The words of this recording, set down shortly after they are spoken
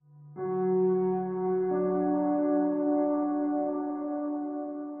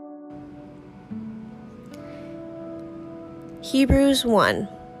Hebrews 1.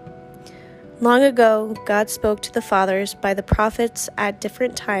 Long ago, God spoke to the fathers by the prophets at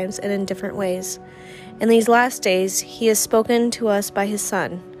different times and in different ways. In these last days, he has spoken to us by his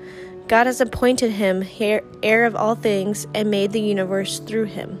Son. God has appointed him heir of all things and made the universe through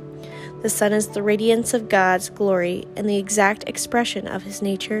him. The Son is the radiance of God's glory and the exact expression of his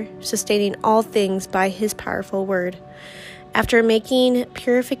nature, sustaining all things by his powerful word. After making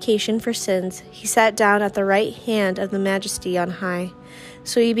purification for sins, he sat down at the right hand of the Majesty on high.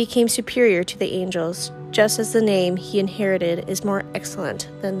 So he became superior to the angels, just as the name he inherited is more excellent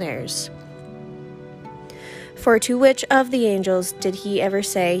than theirs. For to which of the angels did he ever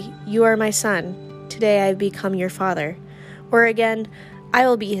say, "You are my son, today I have become your father"? Or again, "I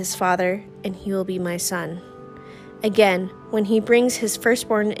will be his father, and he will be my son"? Again, when he brings his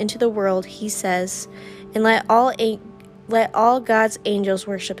firstborn into the world, he says, "And let all God's angels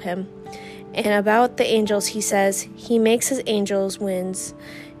worship him." And about the angels he says, "He makes his angels winds,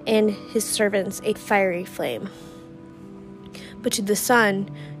 and his servants a fiery flame." But to the Son,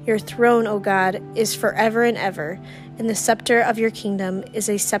 "Your throne, O God, is forever and ever, and the scepter of your kingdom is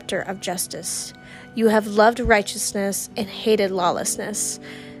a scepter of justice. You have loved righteousness and hated lawlessness.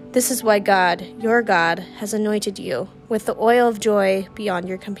 This is why God, your God, has anointed you with the oil of joy beyond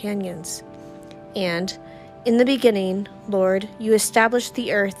your companions. And in the beginning, Lord, you established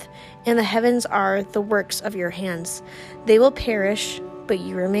the earth, and the heavens are the works of your hands. They will perish, but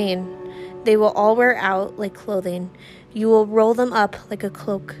you remain. They will all wear out like clothing. You will roll them up like a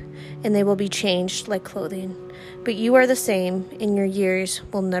cloak, and they will be changed like clothing. But you are the same, and your years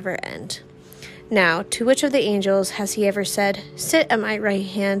will never end." Now, to which of the angels has he ever said, "Sit at my right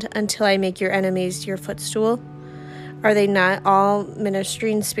hand until I make your enemies your footstool"? Are they not all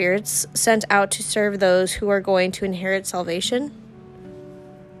ministering spirits sent out to serve those who are going to inherit salvation?